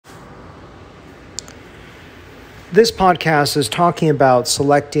This podcast is talking about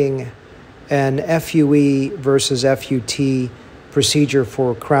selecting an FUE versus FUT procedure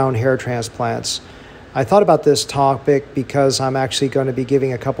for crown hair transplants. I thought about this topic because I'm actually going to be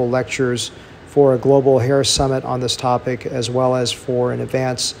giving a couple lectures for a global hair summit on this topic, as well as for an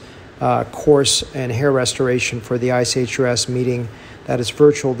advanced course in hair restoration for the ICHRS meeting that is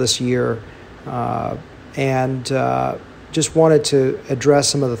virtual this year. Just wanted to address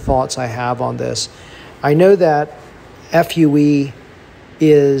some of the thoughts I have on this. I know that FUE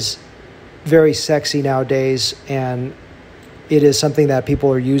is very sexy nowadays, and it is something that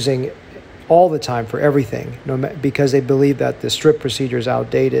people are using all the time for everything, because they believe that the strip procedure is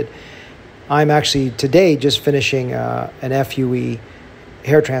outdated. I'm actually today just finishing an FUE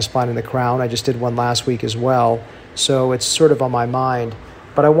hair transplant in the crown. I just did one last week as well, so it's sort of on my mind.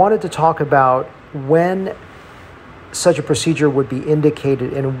 But I wanted to talk about when such a procedure would be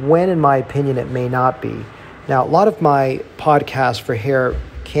indicated and when, in my opinion, it may not be. Now, a lot of my podcasts for hair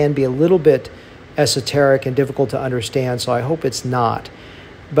can be a little bit esoteric and difficult to understand, so I hope it's not.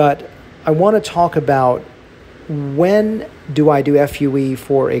 But I want to talk about when do I do FUE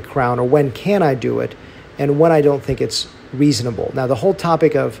for a crown, or when can I do it, and when I don't think it's reasonable. Now, the whole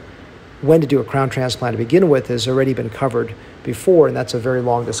topic of when to do a crown transplant to begin with has already been covered before, and that's a very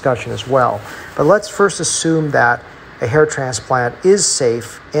long discussion as well. But let's first assume that a hair transplant is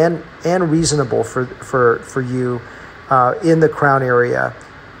safe and reasonable for you in the crown area.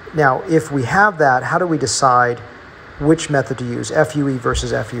 Now, if we have that, how do we decide which method to use, FUE versus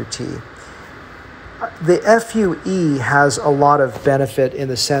FUT? The FUE has a lot of benefit in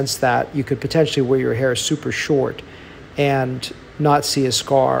the sense that you could potentially wear your hair super short and not see a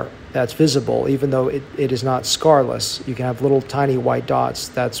scar that's visible, even though it is not scarless. You can have little tiny white dots.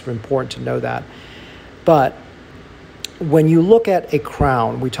 That's important to know that. But when you look at a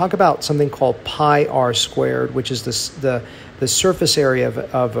crown, we talk about something called pi r squared, which is the surface area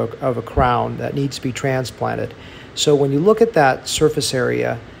of a crown that needs to be transplanted. So when you look at that surface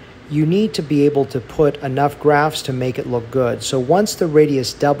area, you need to be able to put enough grafts to make it look good. So once the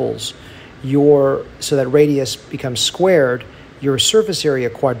radius doubles, so that radius becomes squared, your surface area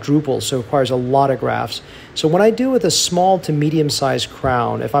quadruples, so it requires a lot of grafts. So when I do with a small to medium-sized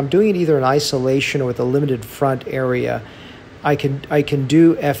crown, if I'm doing it either in isolation or with a limited front area, I can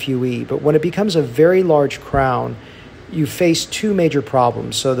do FUE. But when it becomes a very large crown, you face two major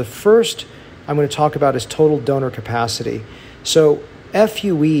problems. So the first I'm going to talk about is total donor capacity. So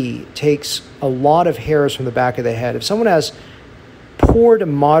FUE takes a lot of hairs from the back of the head. If someone has poor to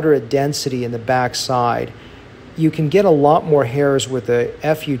moderate density in the back side, you can get a lot more hairs with a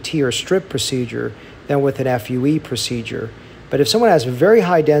FUT or strip procedure than with an FUE procedure. But if someone has very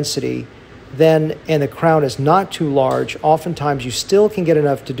high density, and the crown is not too large, oftentimes you still can get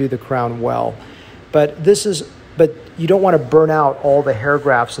enough to do the crown well. But you don't want to burn out all the hair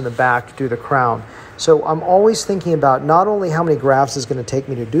grafts in the back to do the crown. So I'm always thinking about not only how many grafts is going to take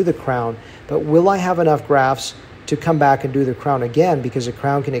me to do the crown, but will I have enough grafts to come back and do the crown again, because the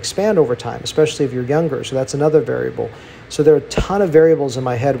crown can expand over time, especially if you're younger. So that's another variable. So there are a ton of variables in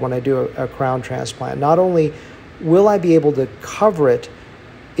my head when I do a crown transplant. Not only will I be able to cover it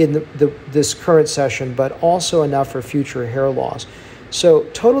in this current session, but also enough for future hair loss. So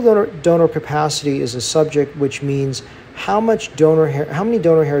total donor capacity is a subject which means how many donor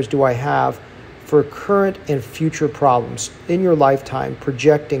hairs do I have for current and future problems in your lifetime,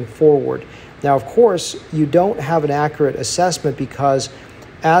 projecting forward. Now, of course, you don't have an accurate assessment because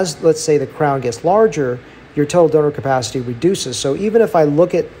as, let's say, the crown gets larger, your total donor capacity reduces. So even if I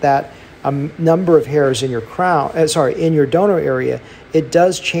look at that number of hairs in your in your donor area, it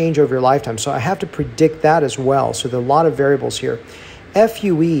does change over your lifetime. So I have to predict that as well. So there are a lot of variables here.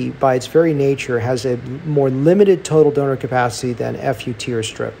 FUE, by its very nature, has a more limited total donor capacity than FUT or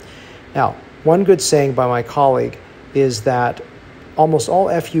strip. Now, one good saying by my colleague is that almost all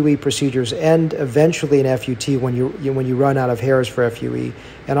FUE procedures end eventually in FUT when you run out of hairs for FUE,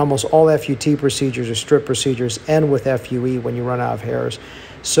 and almost all FUT procedures or strip procedures end with FUE when you run out of hairs.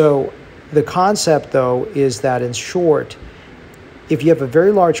 So the concept, though, is that in short, if you have a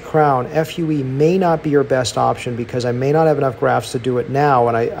very large crown, FUE may not be your best option because I may not have enough grafts to do it now,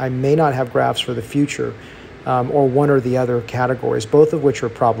 and I may not have grafts for the future, or one or the other categories, both of which are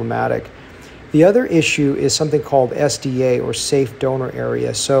problematic. The other issue is something called SDA, or safe donor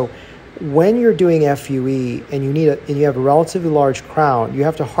area. So when you're doing FUE and you have a relatively large crown, you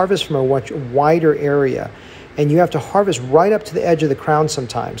have to harvest from a much wider area, and you have to harvest right up to the edge of the crown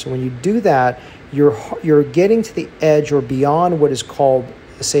sometimes. And when you do that, you're getting to the edge or beyond what is called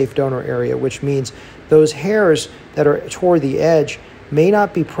a safe donor area, which means those hairs that are toward the edge may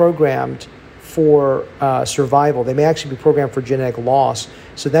not be programmed for survival. They may actually be programmed for genetic loss.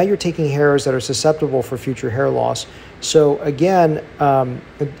 So now you're taking hairs that are susceptible for future hair loss. So again, an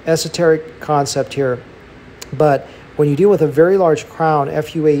esoteric concept here, but when you deal with a very large crown,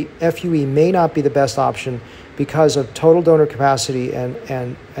 FUE may not be the best option because of total donor capacity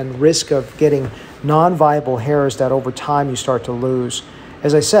and risk of getting non-viable hairs that over time you start to lose.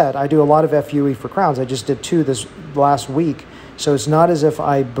 As I said, I do a lot of FUE for crowns. I just did 2 this last week. So it's not as if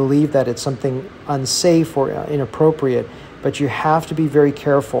I believe that it's something unsafe or inappropriate, but you have to be very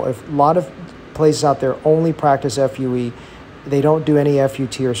careful. If a lot of places out there only practice FUE, they don't do any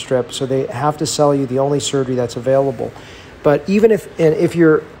FUT or strip, so they have to sell you the only surgery that's available. But even if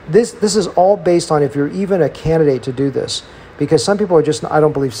you're, this is all based on if you're even a candidate to do this, because some people are just, I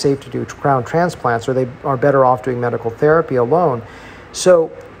don't believe, safe to do crown transplants, or they are better off doing medical therapy alone.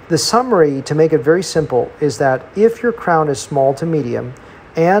 So the summary, to make it very simple, is that if your crown is small to medium,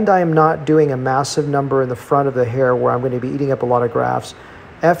 and I am not doing a massive number in the front of the hair where I'm going to be eating up a lot of grafts,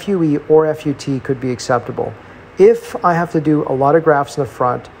 FUE or FUT could be acceptable. If I have to do a lot of grafts in the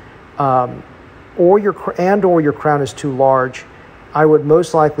front, or your crown is too large, I would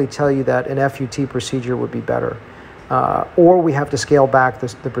most likely tell you that an FUT procedure would be better. Or we have to scale back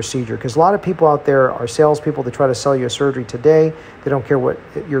the procedure, because a lot of people out there are salespeople. They try to sell you a surgery today. They don't care what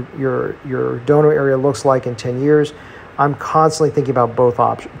your donor area looks like in 10 years. I'm constantly thinking about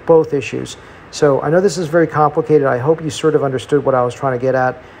both issues. So I know this is very complicated. I hope you sort of understood what I was trying to get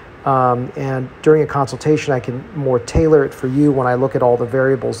at. And during a consultation, I can more tailor it for you when I look at all the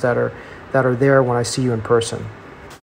variables that are there when I see you in person.